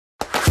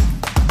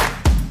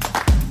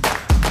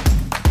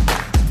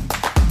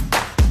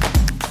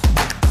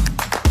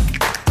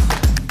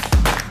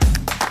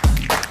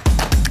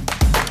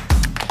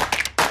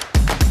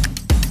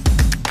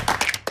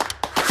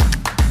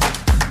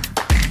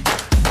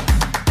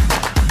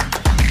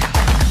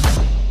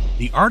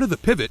The Art of the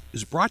Pivot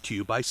is brought to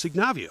you by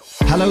Signavio.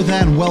 Hello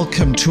there and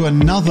welcome to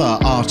another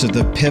Art of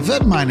the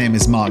Pivot. My name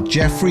is Mark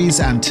Jeffries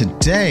and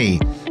today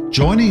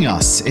joining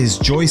us is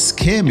Joyce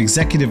Kim,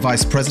 Executive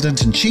Vice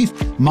President and Chief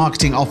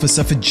Marketing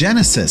Officer for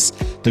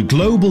Genesys, the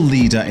global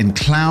leader in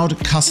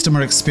cloud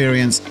customer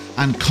experience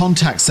and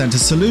contact center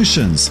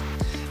solutions.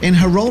 In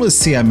her role as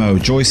CMO,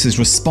 Joyce is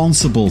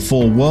responsible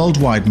for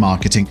worldwide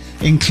marketing,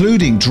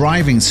 including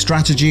driving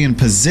strategy and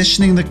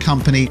positioning the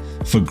company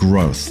for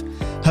growth.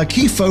 Her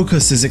key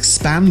focus is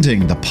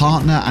expanding the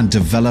partner and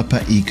developer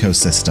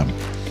ecosystem.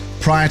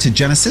 Prior to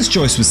Genesys,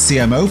 Joyce was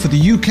CMO for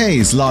the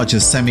UK's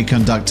largest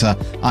semiconductor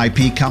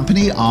IP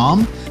company,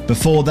 Arm.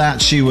 Before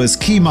that, she was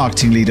key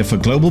marketing leader for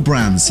global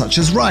brands such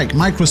as Reich,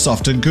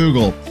 Microsoft, and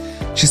Google.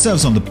 She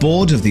serves on the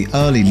board of the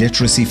Early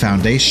Literacy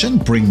Foundation,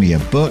 Bring Me a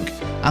Book,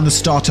 and the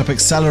startup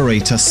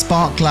accelerator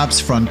Spark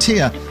Labs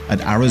Frontier at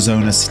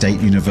Arizona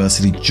State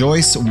University.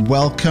 Joyce,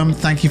 welcome.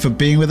 Thank you for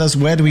being with us.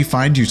 Where do we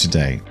find you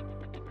today?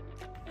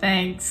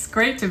 Thanks.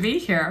 Great to be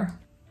here.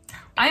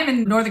 I am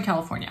in Northern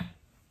California.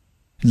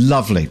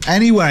 Lovely.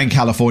 Anywhere in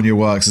California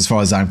works as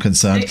far as I'm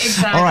concerned.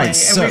 Exactly. All right,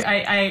 so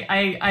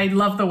I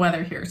love the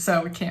weather here,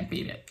 so we can't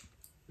beat it.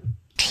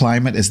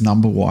 Climate is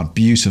number one.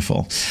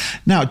 Beautiful.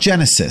 Now,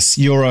 Genesys,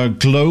 you're a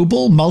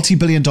global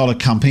multi-billion-dollar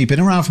company, been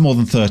around for more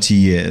than 30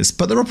 years,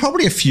 but there are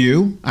probably a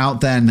few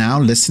out there now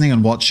listening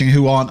and watching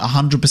who aren't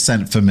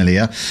 100%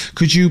 familiar.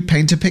 Could you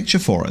paint a picture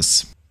for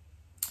us?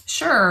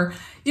 Sure.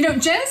 You know,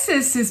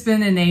 Genesys has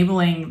been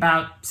enabling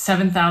about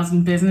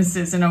 7,000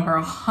 businesses in over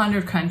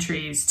 100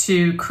 countries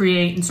to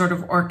create and sort of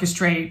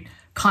orchestrate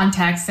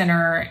contact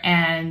center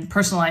and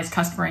personalized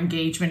customer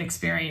engagement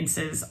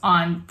experiences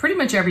on pretty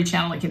much every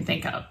channel you can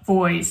think of: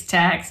 voice,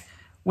 text,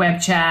 web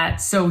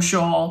chat,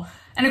 social,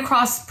 and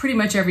across pretty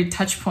much every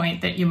touch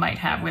point that you might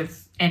have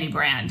with any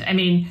brand. I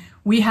mean,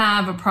 we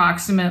have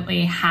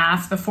approximately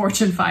half the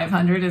Fortune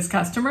 500 as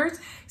customers.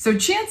 So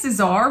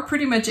chances are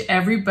pretty much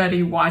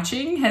everybody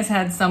watching has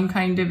had some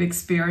kind of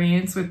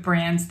experience with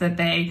brands that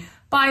they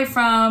buy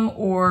from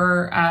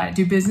or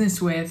do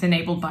business with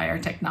enabled by our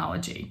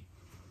technology.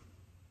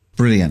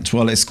 Brilliant.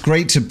 Well, it's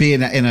great to be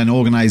in an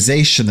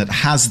organization that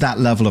has that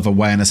level of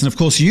awareness. And of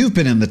course, you've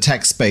been in the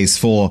tech space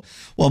for,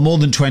 well, more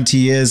than 20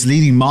 years,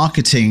 leading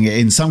marketing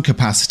in some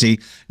capacity.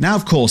 Now,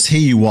 of course,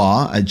 here you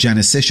are at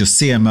Genesys, your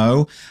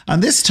CMO.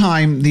 And this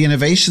time, the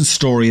innovation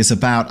story is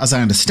about, as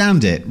I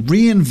understand it,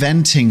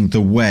 reinventing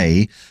the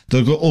way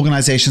the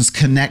organizations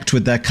connect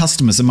with their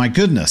customers. And my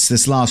goodness,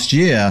 this last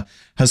year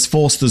has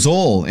forced us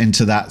all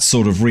into that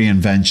sort of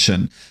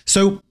reinvention.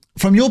 So,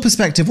 from your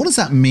perspective, what does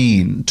that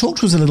mean? Talk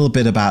to us a little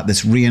bit about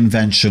this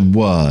reinvention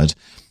word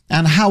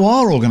and how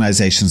are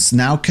organizations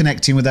now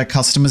connecting with their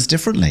customers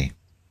differently?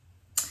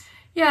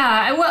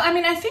 Yeah, well, I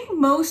mean, I think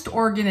most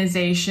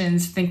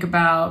organizations think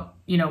about,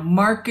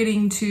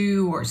 marketing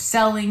to or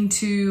selling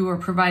to or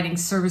providing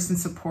service and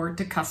support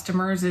to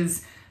customers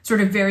as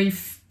sort of very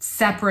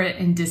separate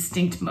and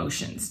distinct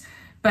motions.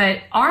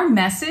 But our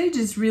message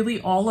is really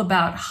all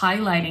about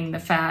highlighting the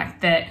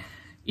fact that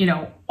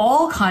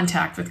all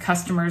contact with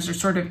customers are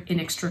sort of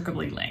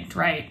inextricably linked,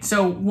 right?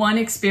 So one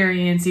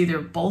experience either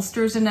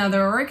bolsters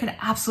another or it can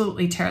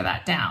absolutely tear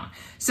that down.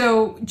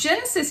 So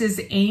Genesys is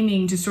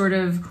aiming to sort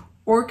of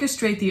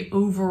orchestrate the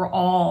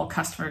overall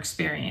customer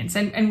experience.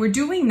 And we're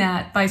doing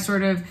that by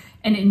sort of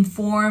an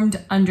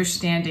informed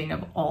understanding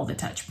of all the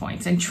touch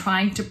points and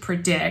trying to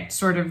predict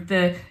sort of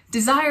the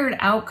desired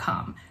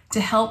outcome to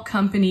help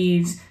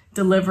companies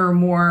deliver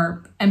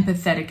more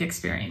empathetic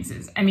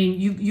experiences. I mean,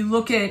 you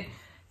look at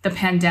the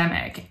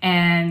pandemic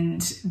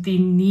and the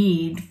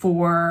need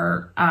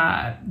for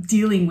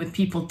dealing with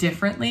people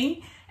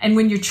differently. And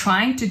when you're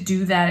trying to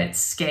do that at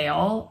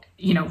scale,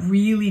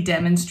 really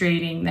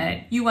demonstrating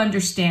that you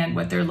understand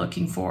what they're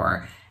looking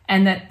for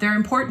and that they're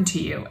important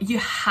to you, you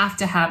have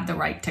to have the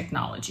right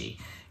technology.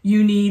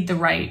 You need the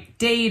right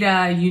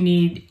data, you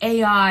need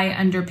AI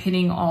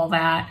underpinning all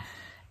that.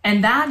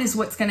 And that is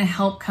what's going to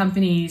help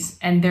companies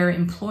and their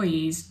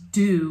employees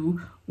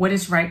do what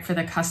is right for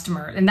the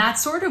customer. And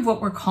that's sort of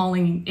what we're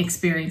calling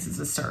experience as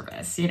a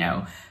service.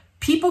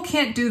 People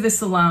can't do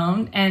this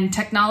alone and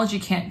technology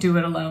can't do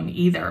it alone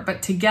either.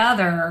 But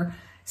together,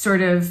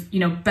 sort of,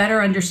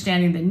 better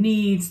understanding the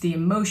needs, the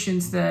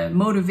emotions, the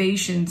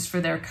motivations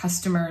for their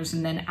customers,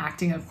 and then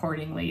acting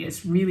accordingly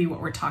is really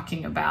what we're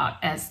talking about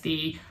as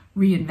the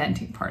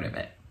reinventing part of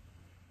it.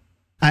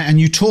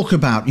 And you talk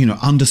about,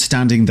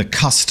 understanding the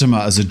customer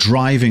as a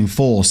driving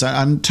force.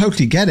 I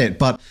totally get it.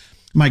 But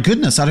my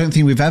goodness, I don't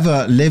think we've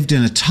ever lived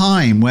in a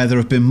time where there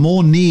have been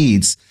more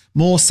needs,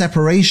 more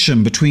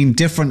separation between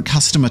different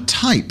customer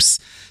types.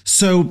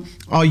 So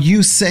are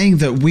you saying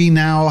that we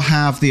now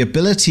have the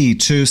ability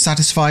to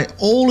satisfy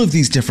all of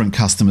these different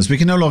customers? We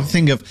can no longer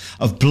think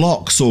of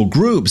blocks or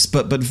groups,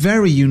 but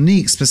very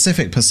unique,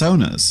 specific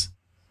personas.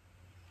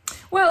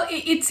 Well,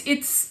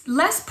 it's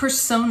less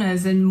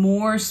personas and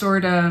more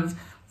sort of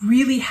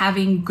really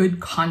having good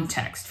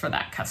context for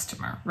that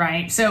customer,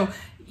 right? So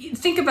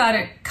think about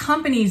it,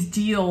 companies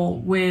deal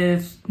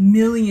with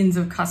millions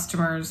of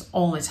customers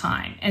all the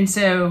time. And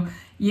so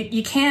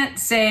you can't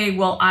say,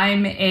 well,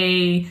 I'm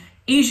a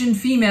Asian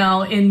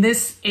female in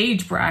this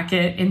age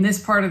bracket in this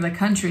part of the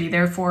country,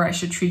 therefore I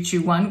should treat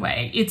you one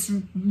way. It's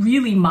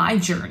really my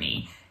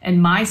journey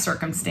and my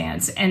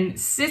circumstance, and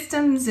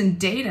systems and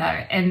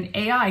data and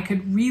AI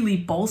could really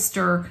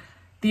bolster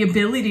the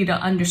ability to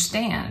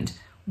understand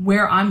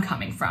where I'm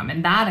coming from.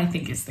 And that, I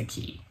think, is the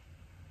key.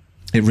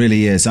 It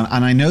really is. And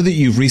I know that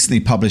you've recently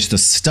published a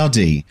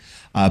study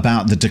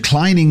about the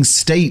declining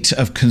state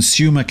of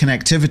consumer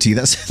connectivity.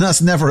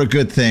 That's never a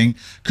good thing.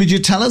 Could you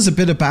tell us a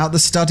bit about the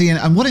study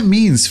and what it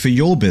means for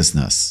your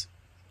business?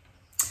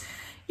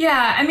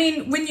 Yeah, I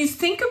mean, when you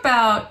think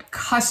about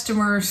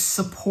customer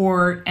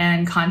support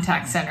and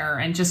contact center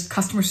and just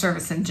customer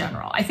service in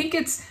general, I think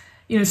it's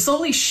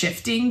slowly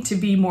shifting to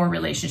be more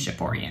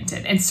relationship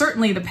oriented. And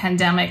certainly the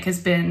pandemic has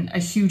been a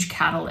huge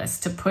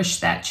catalyst to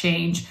push that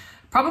change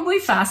probably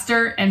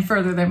faster and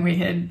further than we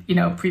had,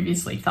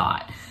 previously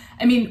thought.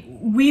 I mean,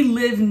 we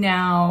live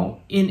now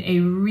in a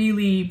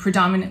really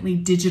predominantly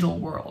digital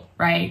world,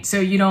 right? So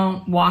you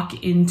don't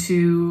walk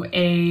into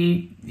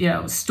a,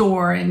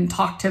 store and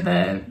talk to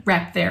the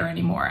rep there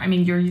anymore. I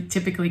mean, you're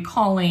typically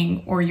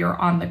calling or you're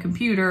on the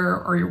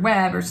computer or your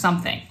web or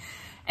something.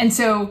 And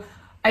so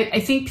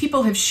I think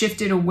people have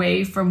shifted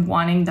away from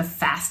wanting the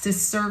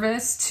fastest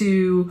service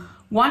to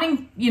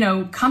wanting,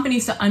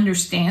 companies to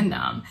understand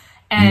them.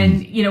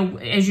 And,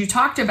 as you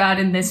talked about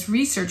in this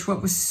research,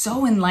 what was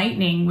so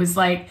enlightening was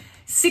like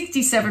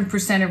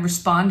 67% of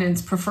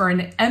respondents prefer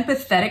an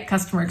empathetic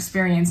customer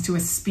experience to a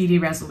speedy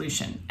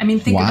resolution. I mean,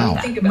 think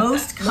about that.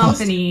 Most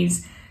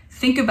companies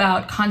think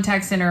about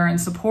contact center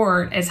and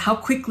support as how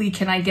quickly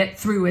can I get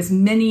through as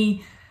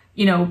many,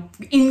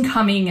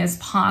 incoming as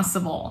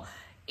possible.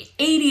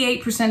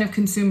 88% of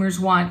consumers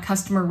want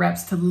customer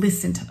reps to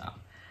listen to them,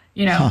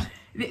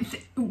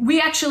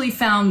 We actually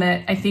found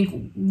that I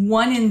think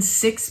 1 in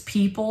 6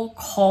 people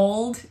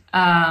called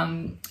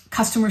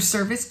customer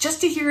service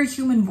just to hear a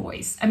human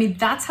voice. I mean,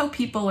 that's how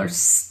people are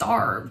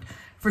starved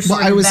for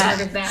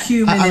that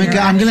human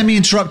interaction. Let me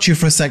interrupt you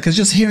for a sec, because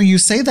just hearing you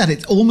say that,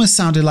 it almost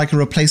sounded like a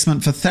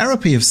replacement for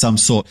therapy of some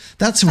sort.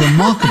 That's a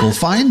remarkable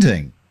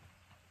finding.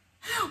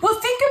 Well,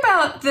 think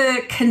about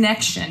the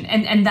connection,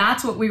 and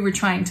that's what we were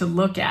trying to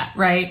look at,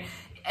 right?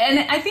 And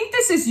I think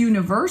this is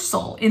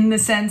universal in the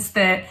sense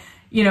that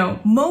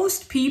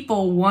most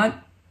people want,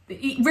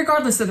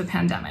 regardless of the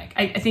pandemic,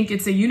 I think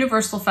it's a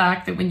universal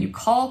fact that when you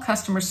call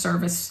customer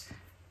service,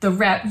 the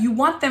rep, you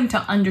want them to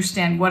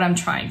understand what I'm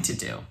trying to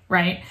do,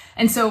 right?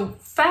 And so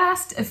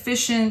fast,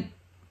 efficient,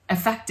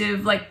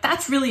 effective,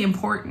 that's really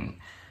important.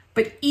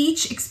 But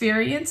each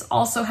experience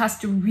also has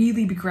to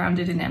really be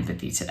grounded in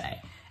empathy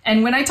today.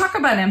 And when I talk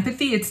about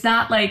empathy, it's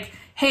not like,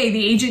 hey,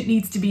 the agent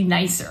needs to be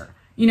nicer.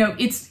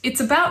 It's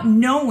about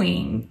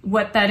knowing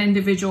what that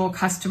individual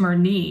customer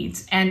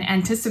needs and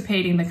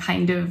anticipating the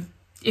kind of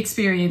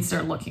experience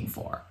they're looking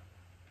for.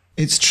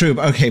 It's true.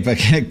 Okay, but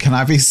can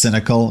I be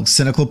cynical?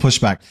 Cynical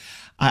pushback.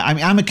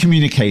 I'm a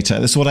communicator.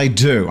 That's what I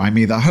do. I'm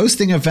either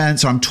hosting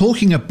events or I'm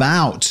talking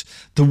about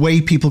the way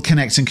people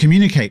connect and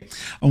communicate.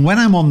 And when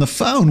I'm on the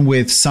phone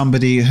with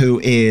somebody who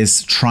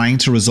is trying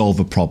to resolve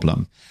a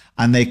problem,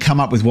 and they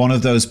come up with one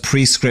of those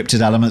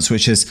pre-scripted elements,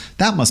 which is,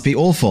 that must be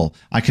awful.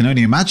 I can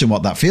only imagine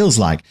what that feels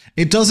like.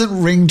 It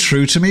doesn't ring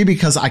true to me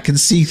because I can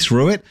see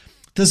through it.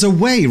 There's a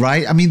way,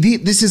 right? I mean,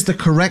 this is the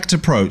correct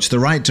approach, the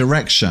right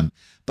direction,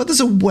 but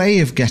there's a way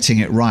of getting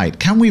it right.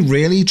 Can we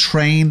really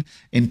train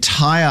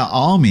entire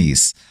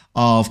armies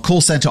of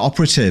call center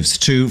operatives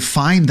to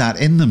find that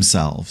in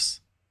themselves?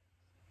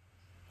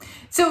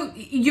 So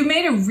you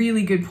made a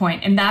really good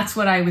point, and that's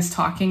what I was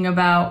talking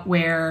about,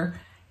 where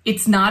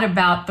it's not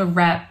about the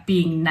rep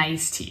being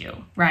nice to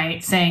you,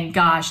 right? Saying,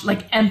 gosh,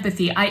 like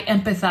empathy, I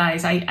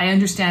empathize, I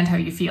understand how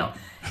you feel.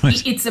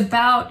 Right. It's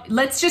about,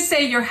 let's just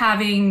say you're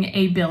having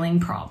a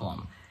billing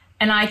problem.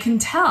 And I can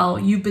tell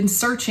you've been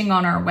searching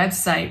on our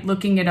website,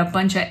 looking at a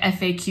bunch of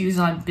FAQs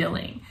on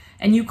billing.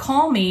 And you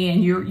call me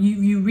and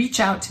you reach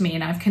out to me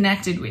and I've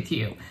connected with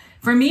you.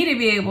 For me to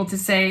be able to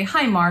say,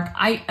 hi, Mark,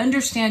 I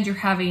understand you're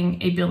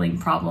having a billing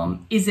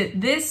problem. Is it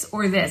this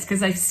or this?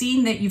 Because I've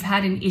seen that you've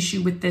had an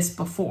issue with this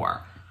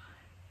before.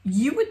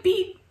 You would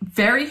be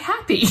very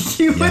happy.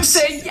 You would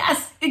say,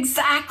 yes,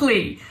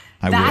 exactly.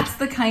 That's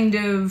the kind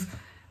of,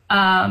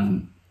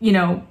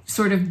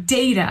 sort of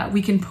data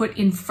we can put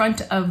in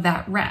front of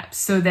that rep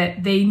so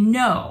that they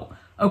know,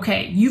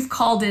 okay, you've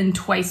called in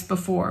twice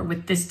before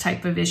with this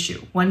type of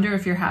issue. Wonder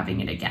if you're having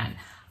it again.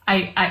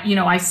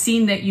 I've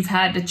seen that you've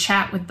had to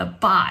chat with the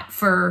bot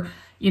for,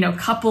 a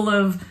couple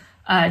of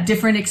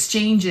different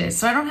exchanges.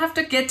 So I don't have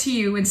to get to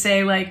you and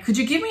say, like, could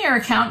you give me your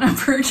account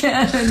number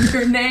again and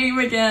your name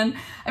again?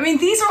 I mean,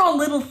 these are all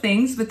little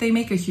things, but they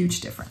make a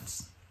huge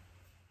difference.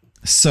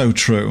 So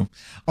true.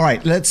 All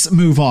right, let's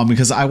move on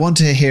because I want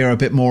to hear a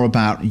bit more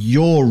about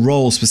your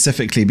role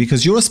specifically,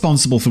 because you're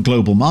responsible for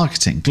global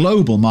marketing.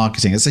 Global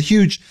marketing is a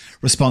huge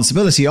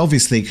responsibility,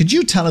 obviously. Could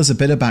you tell us a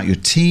bit about your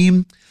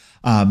team,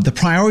 the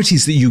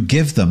priorities that you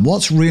give them.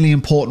 What's really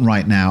important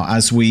right now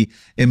as we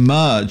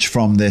emerge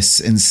from this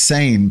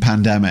insane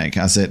pandemic,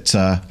 as it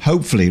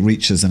hopefully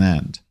reaches an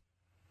end?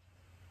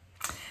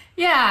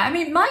 Yeah, I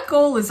mean, my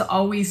goal is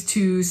always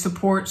to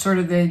support sort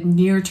of the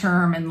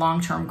near-term and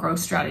long-term growth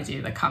strategy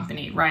of the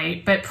company,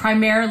 right? But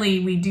primarily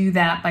we do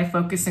that by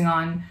focusing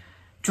on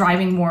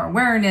driving more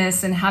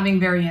awareness and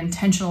having very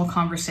intentional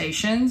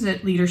conversations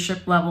at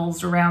leadership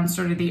levels around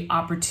sort of the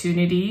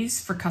opportunities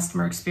for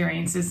customer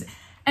experiences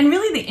and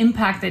really the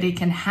impact that it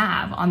can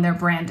have on their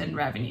brand and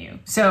revenue.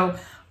 So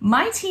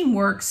my team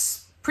works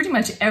pretty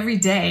much every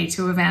day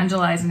to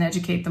evangelize and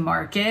educate the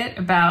market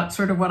about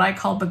sort of what I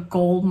call the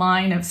gold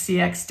mine of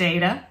CX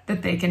data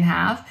that they can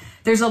have.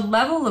 There's a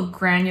level of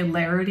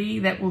granularity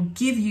that will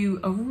give you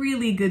a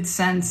really good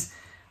sense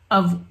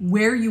of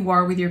where you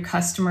are with your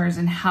customers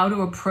and how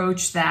to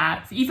approach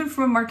that, even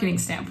from a marketing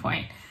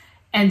standpoint,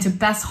 and to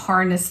best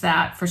harness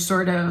that for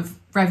sort of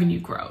revenue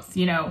growth.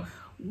 You know,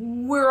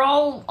 we're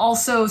all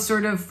also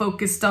sort of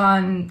focused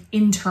on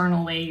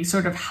internally,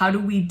 sort of how do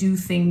we do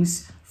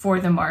things for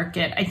the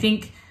market. I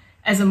think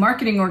as a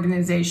marketing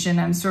organization,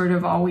 I'm sort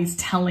of always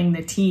telling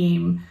the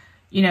team,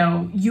 you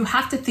know, you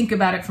have to think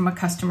about it from a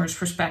customer's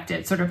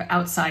perspective, sort of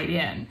outside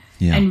in,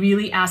 and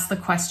really ask the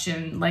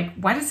question, like,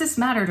 why does this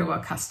matter to a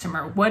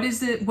customer? What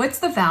is it? What's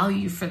the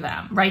value for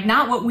them, right?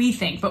 Not what we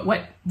think, but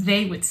what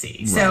they would see.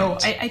 Right. So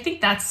I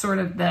think that's sort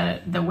of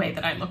the way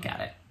that I look at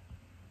it.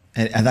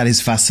 And that is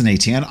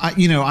fascinating. And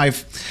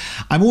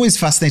I'm always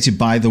fascinated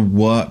by the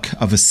work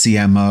of a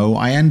CMO.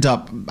 I end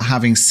up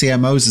having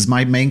CMOs as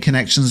my main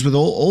connections with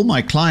all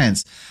my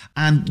clients.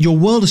 And your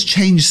world has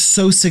changed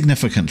so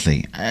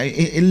significantly.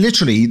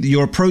 Literally,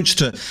 your approach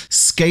to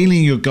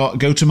scaling your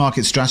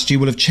go-to-market strategy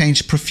will have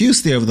changed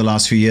profusely over the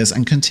last few years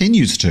and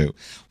continues to.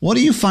 What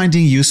are you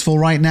finding useful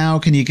right now?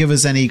 Can you give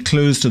us any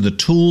clues to the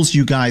tools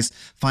you guys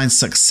find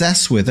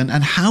success with? And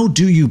how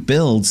do you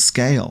build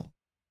scale?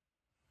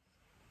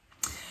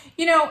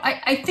 You know,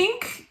 I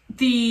think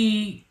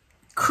the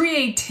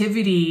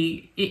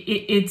creativity,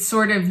 it's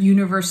sort of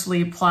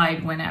universally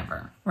applied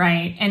whenever,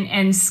 right?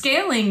 And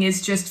scaling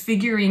is just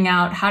figuring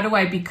out how do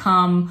I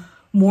become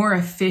more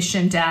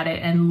efficient at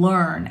it and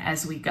learn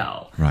as we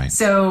go. Right.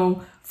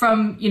 So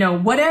from, you know,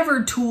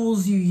 whatever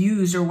tools you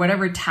use or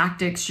whatever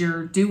tactics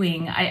you're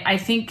doing, I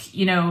think,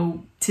 you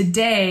know,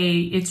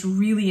 today it's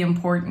really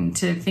important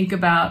to think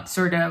about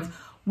sort of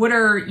what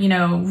are, you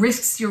know,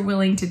 risks you're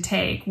willing to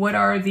take? What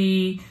are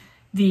the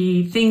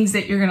things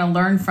that you're going to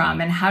learn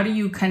from, and how do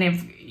you kind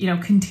of, you know,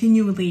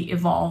 continually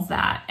evolve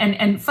that?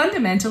 And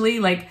fundamentally,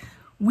 like,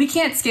 we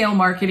can't scale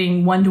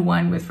marketing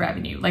one-to-one with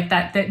revenue, like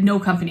that no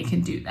company can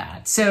do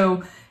that.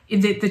 So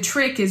the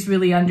trick is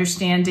really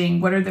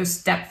understanding what are those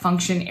step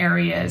function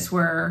areas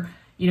where,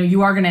 you know,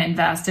 you are going to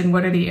invest, and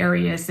what are the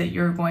areas that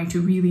you're going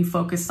to really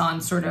focus on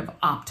sort of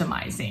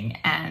optimizing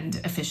and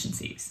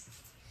efficiencies.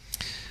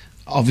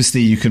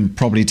 Obviously, you can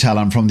probably tell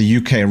I'm from the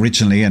UK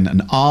originally,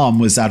 and Arm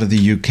was out of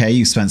the UK.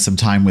 You spent some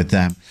time with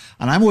them.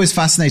 And I'm always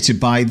fascinated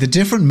by the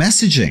different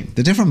messaging,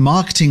 the different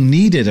marketing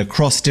needed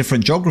across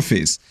different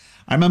geographies.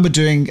 I remember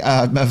doing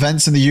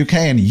events in the UK,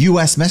 and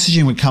US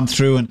messaging would come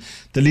through, and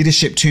the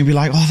leadership team would be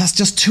like, oh, that's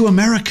just too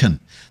American.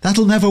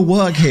 That'll never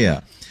work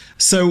here.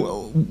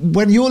 So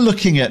when you're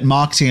looking at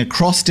marketing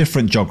across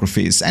different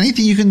geographies,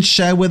 anything you can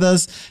share with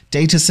us,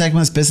 data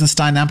segments, business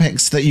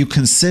dynamics that you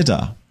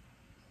consider?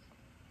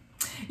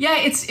 Yeah,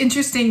 it's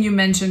interesting you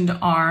mentioned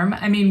ARM.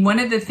 I mean, one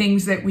of the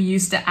things that we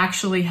used to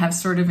actually have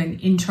sort of an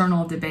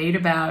internal debate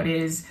about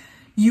is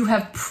you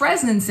have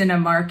presence in a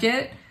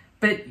market,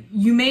 but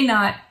you may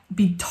not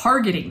be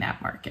targeting that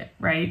market,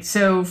 right?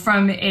 So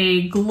from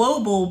a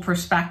global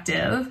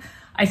perspective,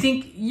 I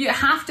think you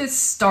have to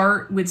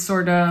start with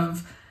sort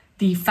of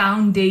the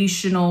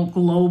foundational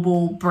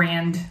global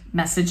brand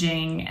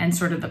messaging and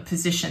sort of the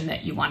position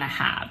that you want to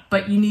have,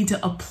 but you need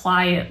to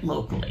apply it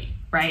locally,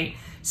 right?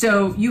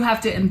 So you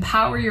have to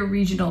empower your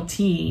regional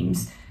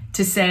teams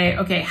to say,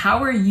 okay, how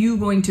are you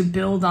going to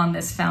build on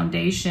this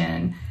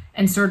foundation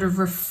and sort of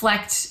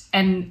reflect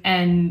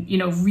and you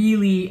know,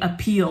 really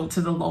appeal to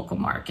the local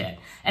market?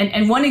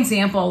 And one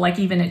example, like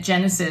even at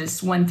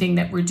Genesys, one thing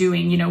that we're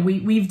doing, you know,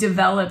 we've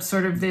developed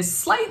sort of this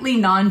slightly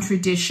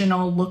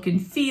non-traditional look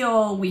and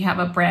feel. We have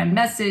a brand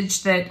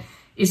message that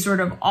is sort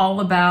of all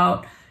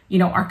about, you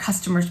know, our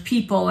customers'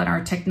 people and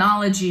our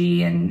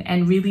technology,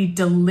 and really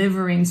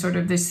delivering sort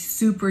of this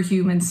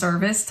superhuman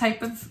service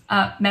type of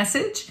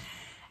message.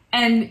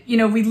 And, you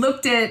know, we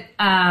looked at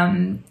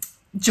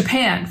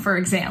Japan, for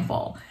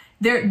example.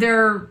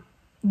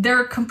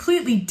 They're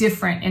completely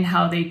different in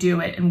how they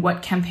do it and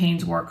what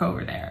campaigns work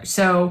over there.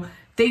 So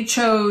they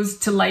chose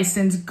to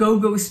license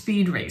Go-Go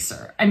Speed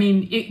Racer. I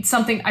mean, it's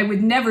something I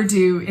would never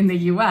do in the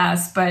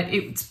US, but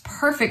it's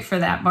perfect for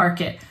that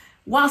market,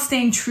 while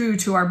staying true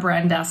to our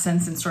brand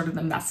essence and sort of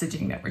the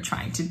messaging that we're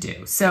trying to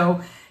do.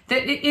 So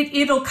that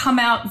it'll come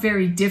out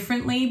very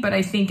differently, but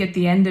I think at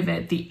the end of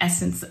it, the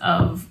essence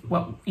of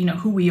what, you know,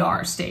 who we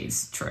are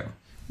stays true.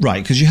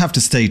 Right, because you have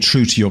to stay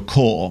true to your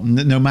core.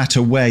 No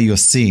matter where you're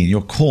seen,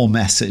 your core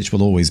message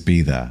will always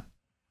be there.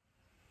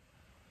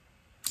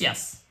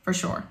 Yes, for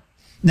sure.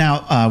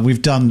 Now,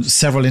 we've done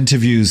several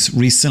interviews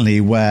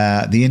recently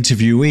where the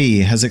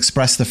interviewee has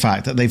expressed the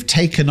fact that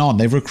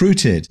they've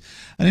recruited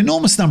an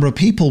enormous number of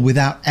people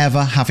without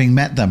ever having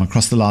met them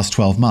across the last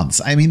 12 months.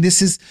 I mean,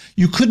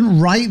 you couldn't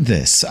write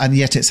this, and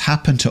yet it's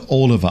happened to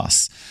all of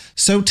us.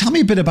 So tell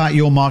me a bit about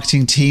your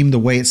marketing team, the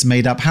way it's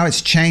made up, how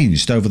it's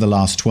changed over the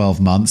last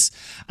 12 months.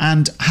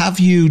 And have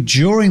you,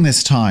 during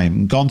this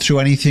time, gone through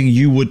anything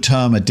you would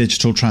term a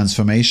digital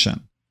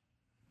transformation?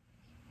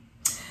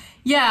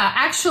 Yeah,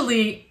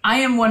 actually, I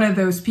am one of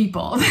those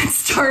people that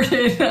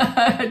started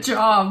a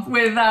job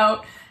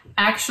without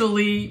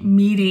actually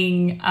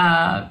meeting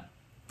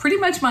pretty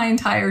much my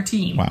entire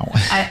team. Wow.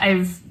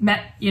 I've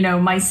met,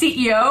 my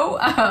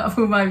CEO,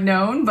 whom I've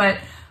known, but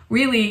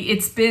really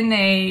it's been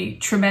a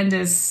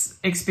tremendous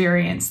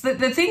experience.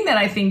 The thing that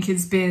I think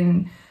has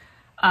been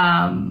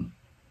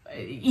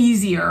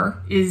easier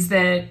is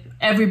that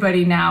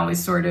everybody now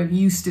is sort of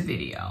used to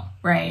video,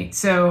 right?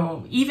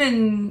 So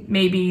even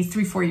maybe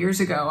 3-4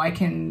 years ago, I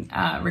can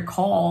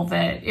recall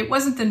that it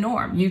wasn't the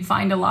norm. You'd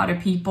find a lot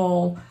of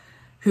people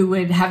who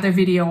would have their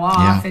video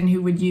off and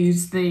who would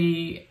use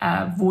the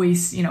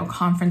voice,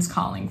 conference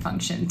calling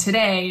function.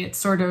 Today, it's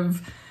sort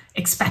of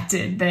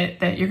expected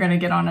that you're going to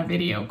get on a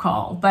video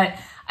call. But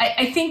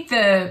I think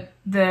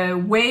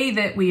the way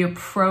that we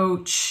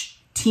approach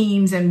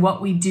teams and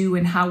what we do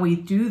and how we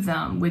do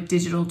them with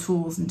digital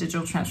tools and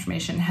digital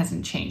transformation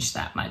hasn't changed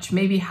that much.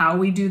 Maybe how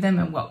we do them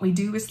and what we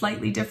do is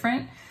slightly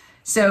different.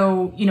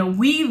 So,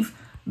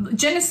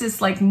 Genesys,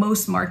 like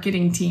most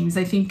marketing teams,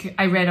 I think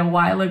I read a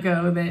while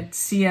ago that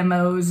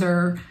CMOs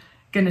are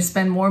going to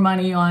spend more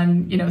money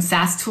on,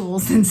 SaaS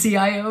tools than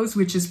CIOs,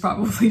 which is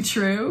probably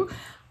true.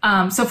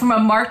 So from a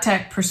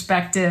MarTech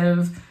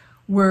perspective,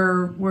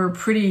 we're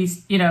pretty,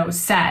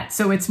 set.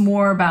 So it's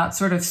more about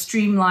sort of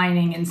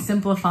streamlining and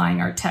simplifying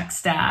our tech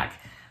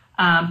stack.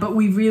 But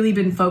we've really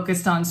been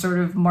focused on sort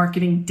of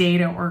marketing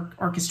data or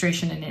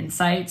orchestration and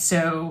insight.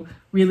 So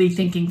really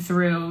thinking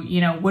through,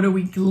 what are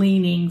we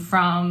gleaning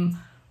from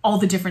all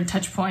the different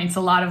touch points?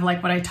 A lot of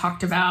like what I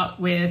talked about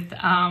with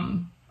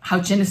how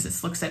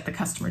Genesys looks at the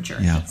customer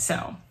journey. Yeah.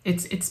 So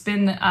it's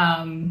been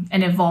an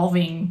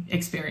evolving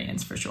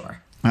experience for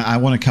sure. I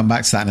want to come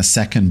back to that in a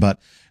second, but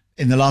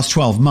in the last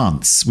 12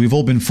 months, we've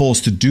all been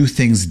forced to do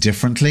things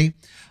differently.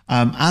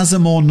 As a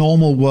more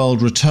normal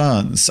world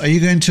returns, are you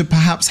going to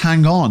perhaps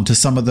hang on to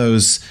some of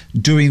those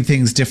doing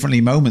things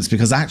differently moments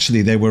because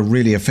actually they were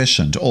really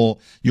efficient or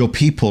your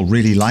people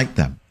really liked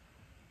them?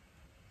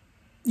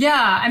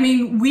 Yeah, I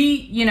mean,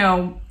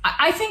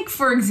 I think,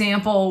 for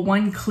example,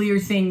 one clear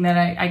thing that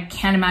I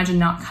can't imagine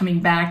not coming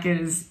back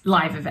is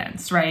live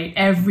events, right?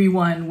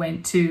 Everyone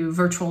went to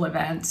virtual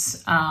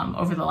events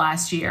over the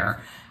last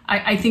year.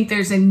 I think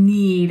there's a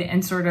need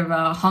and sort of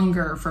a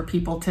hunger for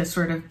people to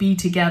sort of be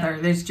together.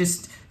 There's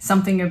just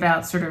something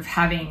about sort of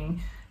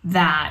having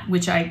that,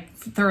 which I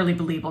thoroughly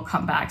believe will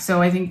come back.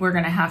 So I think we're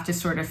going to have to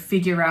sort of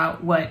figure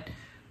out what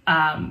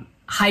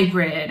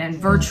hybrid and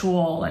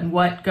virtual and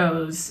what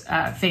goes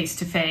face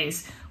to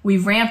face.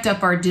 We've ramped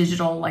up our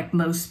digital like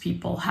most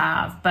people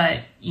have, but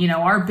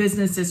our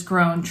business has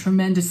grown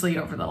tremendously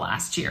over the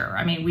last year.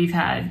 I mean, we've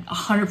had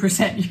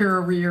 100%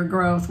 year-over-year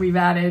growth. We've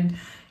added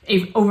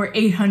over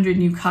 800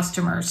 new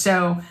customers.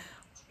 So,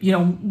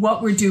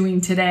 what we're doing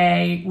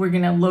today, we're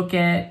going to look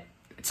at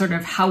sort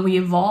of how we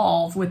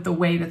evolve with the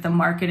way that the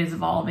market is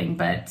evolving.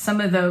 But some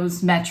of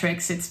those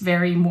metrics, it's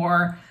very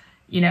more,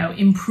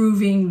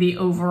 improving the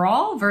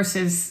overall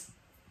versus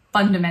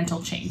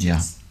fundamental changes.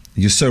 Yeah,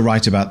 you're so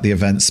right about the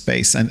event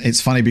space. And it's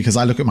funny because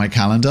I look at my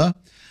calendar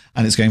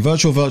and it's going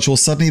virtual.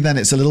 Suddenly then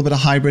it's a little bit of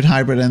hybrid,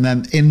 and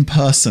then in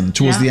person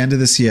towards the end of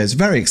this year. It's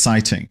very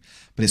exciting.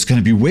 But it's going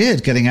to be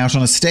weird getting out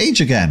on a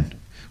stage again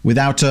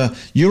without a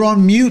you're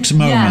on mute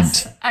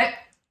moment. Yes.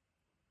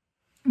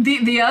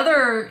 The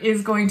other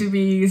is going to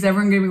be, is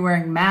everyone going to be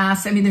wearing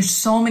masks? I mean, there's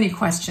so many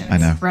questions, I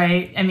know.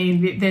 Right? I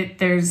mean,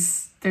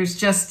 there's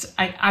just,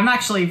 I'm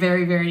actually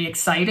very, very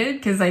excited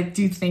because I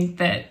do think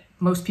that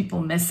most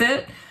people miss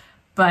it,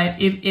 but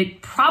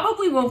it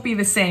probably won't be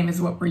the same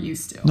as what we're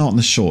used to. Not in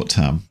the short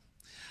term.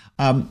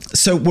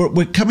 So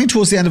we're coming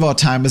towards the end of our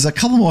time. There's a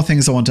couple more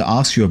things I want to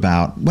ask you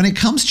about. When it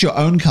comes to your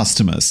own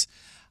customers,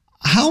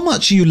 how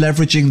much are you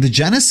leveraging the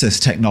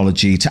Genesys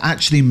technology to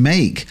actually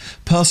make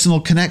personal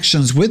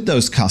connections with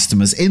those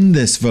customers in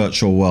this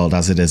virtual world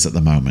as it is at the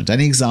moment?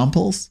 Any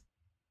examples?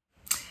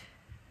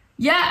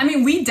 Yeah, I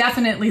mean, we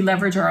definitely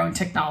leverage our own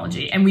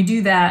technology, and we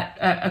do that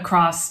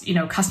across,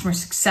 customer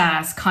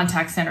success,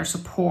 contact center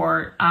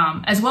support,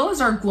 as well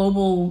as our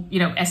global,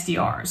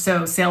 SDRs,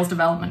 so sales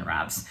development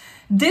reps.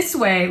 This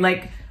way,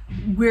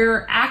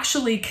 we're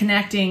actually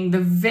connecting the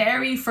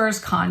very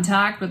first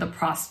contact with a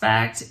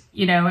prospect,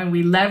 and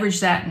we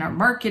leverage that in our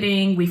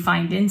marketing. We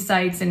find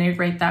insights and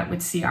integrate that with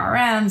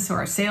CRM, so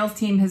our sales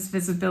team has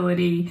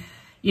visibility.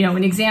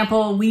 An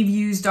example, we've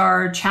used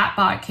our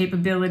chatbot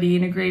capability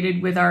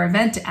integrated with our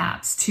event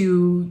apps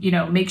to,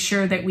 make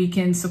sure that we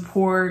can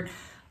support,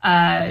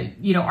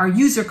 our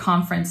user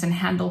conference and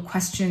handle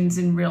questions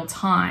in real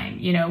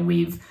time.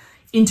 We've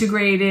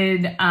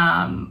integrated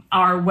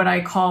our what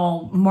I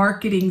call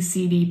marketing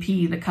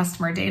CDP, the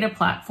customer data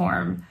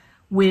platform,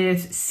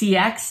 with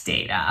CX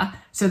data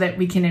so that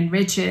we can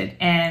enrich it.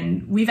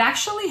 And we've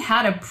actually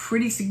had a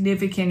pretty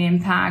significant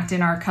impact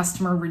in our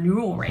customer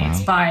renewal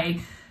rates by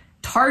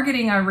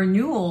targeting our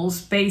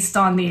renewals based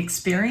on the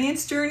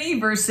experience journey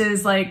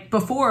versus like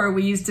before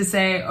we used to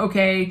say,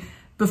 okay,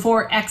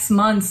 before X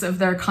months of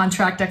their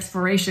contract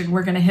expiration,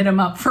 we're going to hit them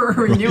up for a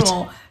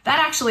renewal. Right. That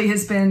actually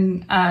has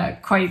been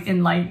quite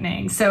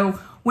enlightening. So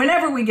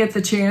whenever we get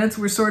the chance,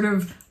 we're sort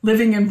of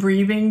living and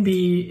breathing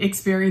the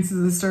experience as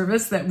a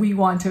service that we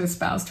want to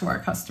espouse to our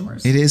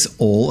customers. It is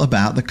all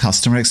about the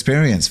customer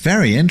experience.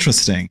 Very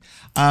interesting.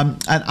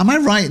 And am I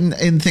right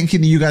in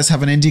thinking that you guys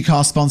have an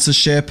IndyCar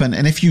sponsorship? And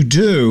if you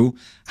do,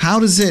 how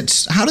does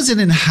it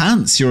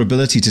enhance your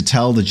ability to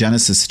tell the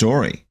Genesys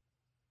story?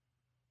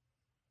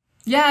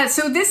 Yeah,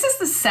 so this is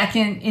the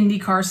second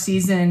IndyCar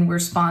season we're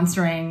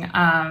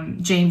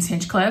sponsoring James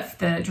Hinchcliffe,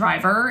 the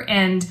driver,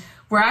 and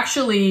we're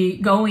actually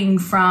going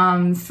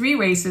from 3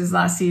 races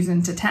last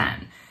season to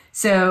 10.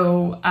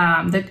 So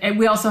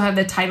we also have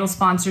the title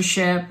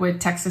sponsorship with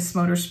Texas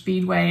Motor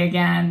Speedway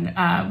again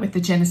with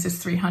the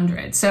Genesys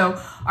 300. So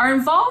our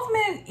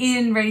involvement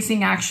in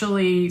racing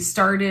actually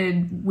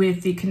started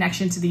with the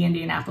connection to the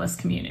Indianapolis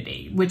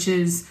community, which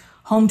is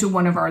home to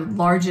one of our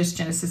largest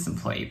Genesys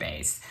employee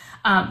base.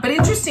 But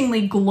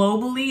interestingly,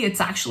 globally,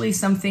 it's actually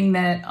something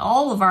that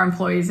all of our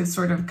employees have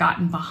sort of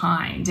gotten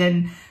behind.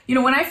 And, you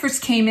know, when I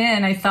first came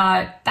in, I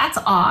thought, that's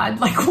odd.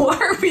 Like,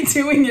 what are we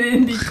doing at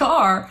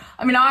IndyCar?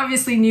 I mean, I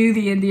obviously knew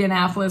the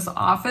Indianapolis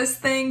office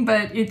thing,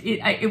 but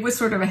it was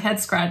sort of a head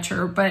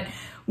scratcher. But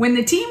when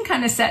the team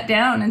kind of sat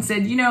down and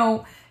said, you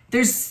know,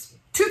 there's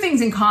 2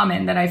 things in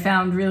common that I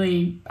found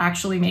really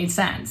actually made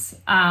sense.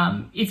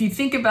 If you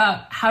think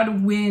about how to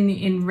win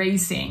in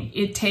racing,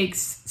 it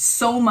takes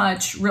so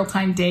much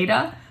real-time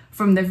data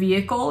from the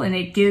vehicle, and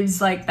it gives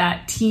like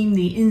that team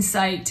the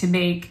insight to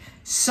make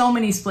so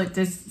many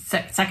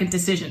split-second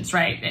decisions,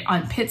 right?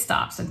 On pit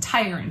stops and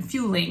tire and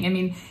fueling. I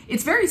mean,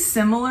 it's very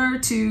similar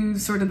to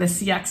sort of the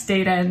CX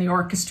data and the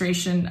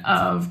orchestration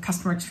of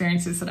customer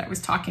experiences that I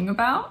was talking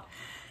about.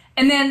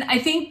 And then I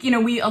think, you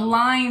know, we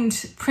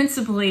aligned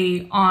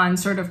principally on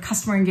sort of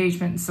customer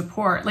engagement and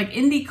support. Like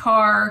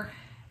IndyCar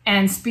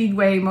and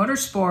Speedway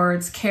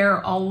Motorsports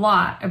care a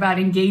lot about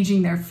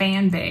engaging their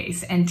fan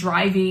base and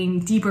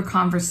driving deeper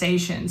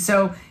conversations.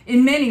 So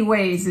in many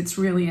ways, it's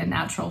really a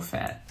natural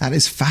fit. That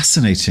is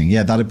fascinating.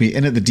 Yeah, that'd be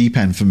in at the deep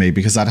end for me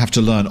because I'd have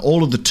to learn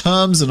all of the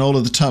terms and all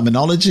of the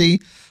terminology.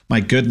 My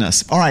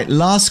goodness. All right,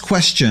 last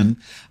question.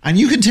 And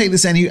you can take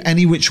this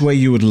any which way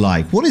you would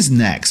like. What is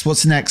next?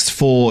 What's next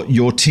for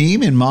your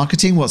team in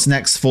marketing? What's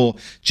next for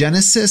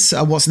Genesys?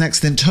 What's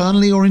next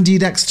internally or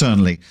indeed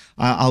externally?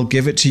 I'll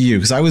give it to you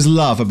because I always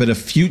love a bit of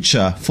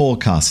future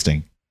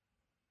forecasting.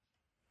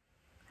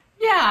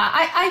 Yeah,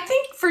 I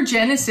think for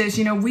Genesys,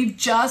 you know, we've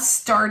just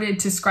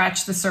started to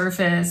scratch the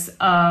surface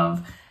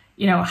of,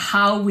 you know,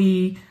 how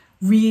we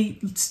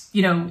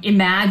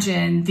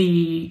imagine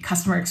the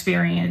customer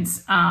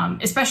experience,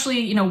 especially,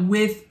 you know,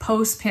 with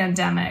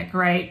post-pandemic,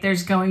 right?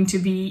 There's going to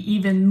be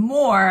even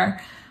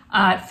more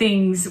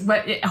things,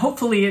 but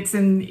hopefully it's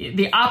in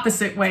the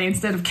opposite way.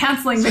 Instead of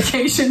canceling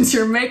vacations,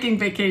 you're making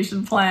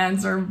vacation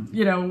plans or,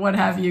 you know, what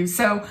have you.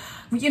 So,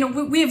 you know,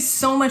 we have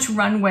so much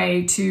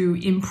runway to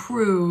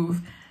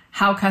improve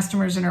how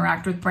customers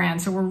interact with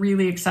brands. So we're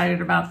really excited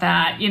about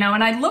that, you know,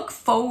 and I look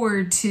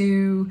forward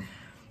to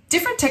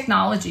different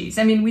technologies.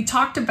 I mean, we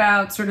talked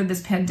about sort of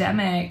this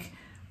pandemic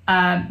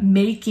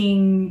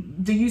making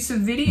the use of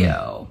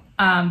video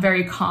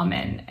very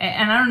common.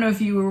 And I don't know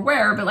if you were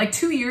aware, but like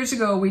 2 years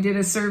ago, we did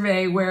a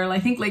survey where I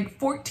think like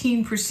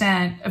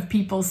 14% of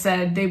people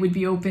said they would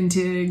be open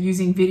to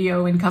using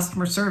video in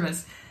customer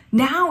service.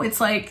 Now it's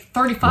like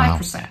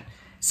 35%. Wow.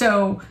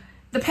 So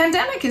the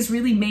pandemic has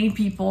really made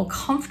people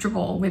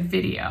comfortable with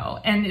video.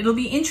 And it'll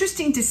be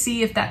interesting to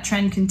see if that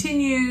trend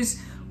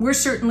continues. We're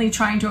certainly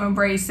trying to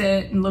embrace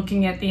it and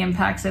looking at the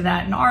impacts of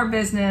that in our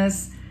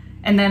business.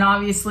 And then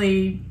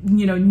obviously,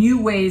 you know,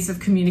 new ways of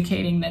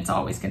communicating that's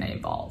always going to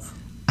evolve.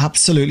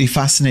 Absolutely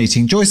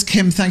fascinating. Joyce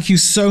Kim, thank you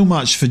so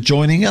much for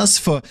joining us,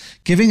 for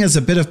giving us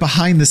a bit of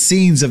behind the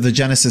scenes of the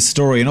Genesys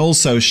story and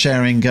also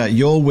sharing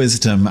your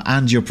wisdom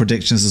and your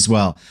predictions as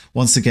well.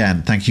 Once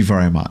again, thank you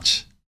very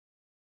much.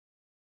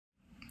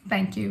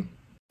 Thank you.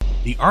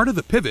 The Art of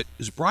the Pivot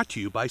is brought to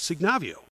you by Signavio.